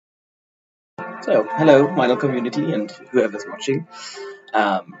So, hello, vinyl community and whoever's watching.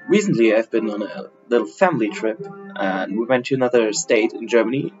 Recently, I've been on a little family trip, and we went to another state in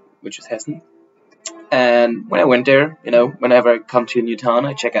Germany, which is Hessen. And when I went there, whenever I come to a new town,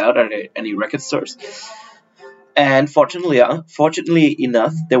 I check out are there any record stores. And fortunately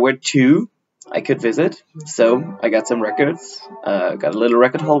enough, there were two I could visit. So I got some records, got a little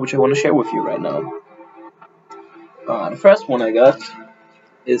record haul which I want to share with you right now. The first one I got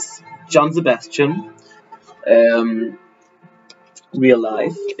is John Sebastian. Um, Real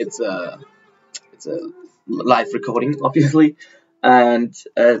life. It's a live recording, obviously, and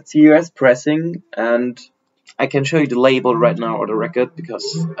it's US pressing. And I can show you the label right now or the record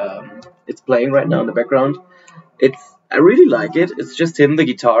because it's playing right now in the background. I really like it. It's just him, the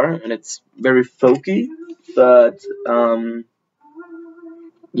guitar, and it's very folky, but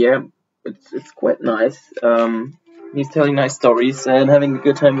yeah, it's quite nice. He's telling nice stories and having a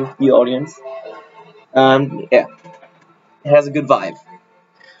good time with the audience. Yeah, it has a good vibe.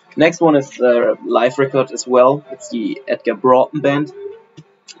 Next one is a live record as well. It's the Edgar Broughton Band.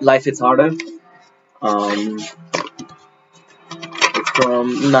 Life Hits Harder. It's from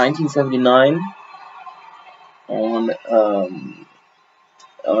 1979 on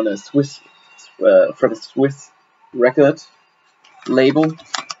a Swiss from a Swiss record label,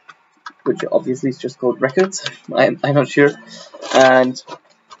 which obviously is just called Records. I'm not sure, and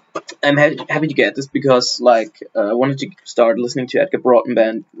I'm happy to get this because I wanted to start listening to Edgar Broughton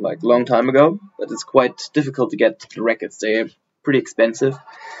Band a long time ago, but it's quite difficult to get the records. They're pretty expensive,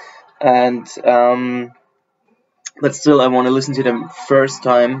 and but still I want to listen to them first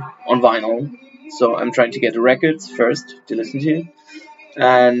time on vinyl. So I'm trying to get the records first to listen to,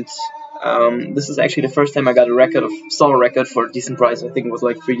 and this is actually the first time I got saw a record for a decent price. I think it was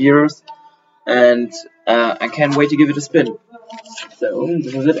like €3, and I can't wait to give it a spin. So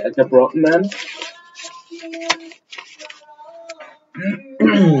this is it, Edgar Broughton Band.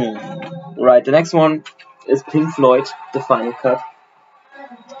 Right, the next one is Pink Floyd, the final cut.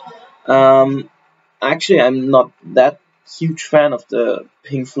 Actually, I'm not that huge fan of the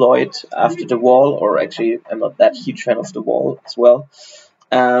Pink Floyd After the Wall, or actually, I'm not that huge fan of the Wall as well.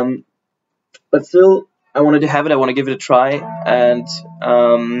 But still, I wanted to have it. I want to give it a try, and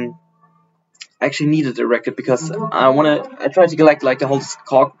I actually needed a record because I tried to collect the whole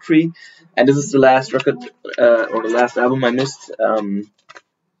discography, and this is the last record or the last album I missed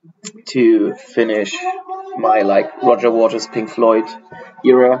to finish my Roger Waters Pink Floyd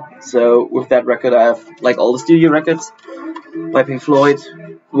era. So with that record, I have all the studio records by Pink Floyd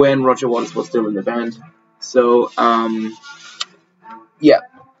when Roger Waters was still in the band. So yeah,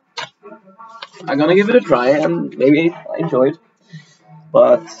 I'm gonna give it a try and maybe I enjoy it.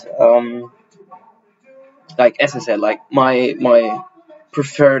 But as I said, my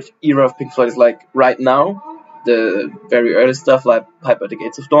preferred era of Pink Floyd is right now, the very early stuff like Pipe at the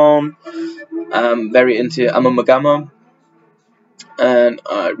Gates of Dawn. I'm very into Amamagama, and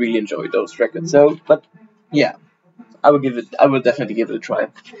I really enjoy those records. So, but yeah, I will definitely give it a try.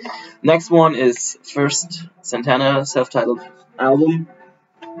 Next one is First Santana self-titled album.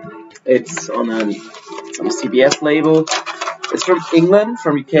 It's on a CBS label. It's from England,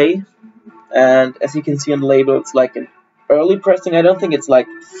 from UK, and as you can see on the label, it's an early pressing. I don't think it's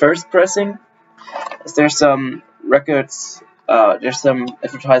first pressing. There's some records. There's some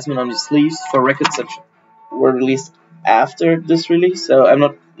advertisement on the sleeves for records that were released after this release, so I'm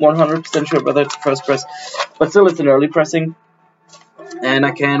not 100% sure whether it's first press, but still it's an early pressing, and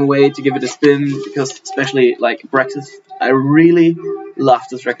I can't wait to give it a spin because especially Brexit, I really love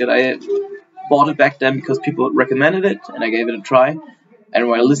this record. I bought it back then because people recommended it, and I gave it a try, and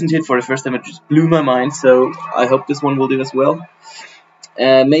when I listened to it for the first time, it just blew my mind, so I hope this one will do as well.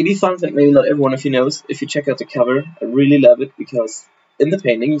 And maybe fun fact, maybe not everyone of you knows, if you check out the cover, I really love it because in the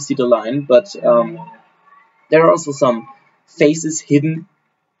painting you see the line, but there are also some faces hidden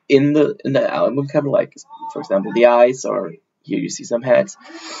in the album cover, for example the eyes, or here you see some heads,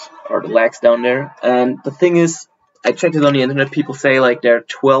 or the legs down there. And the thing is, I checked it on the internet, people say there are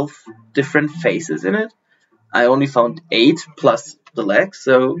 12 different faces in it. I only found 8 plus the legs,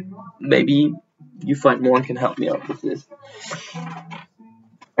 so maybe you find more and can help me out with this.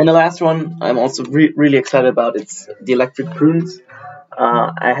 And the last one I'm also really excited about. It's the Electric Prunes.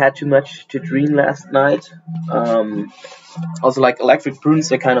 I had too much to dream last night. Also, Electric Prunes,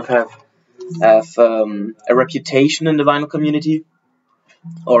 they kind of have a reputation in the vinyl community,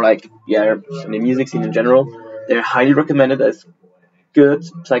 or in the music scene in general. They're highly recommended as good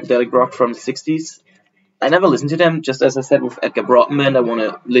psychedelic rock from the 60s. I never listened to them, just as I said with Edgar Broughton Band. I want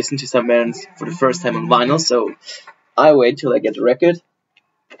to listen to some bands for the first time on vinyl, so I wait till I get the record.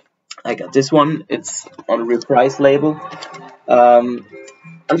 I got this one. It's on a Reprise label. Um,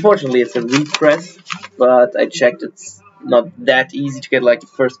 Unfortunately, it's a repress, but I checked it's not that easy to get like the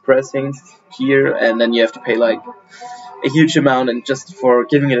first pressings here, and then you have to pay like a huge amount. And just for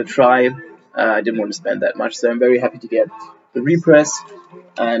giving it a try, I didn't want to spend that much, so I'm very happy to get the repress.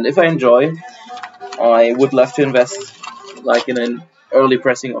 And if I enjoy, I would love to invest like in an early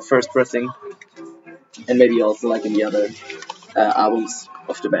pressing or first pressing, and maybe also like in the other albums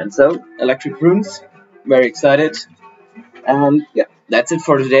of the band. So Electric Prunes, very excited. And yeah, that's it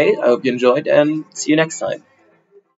for today. I hope you enjoyed, and see you next time.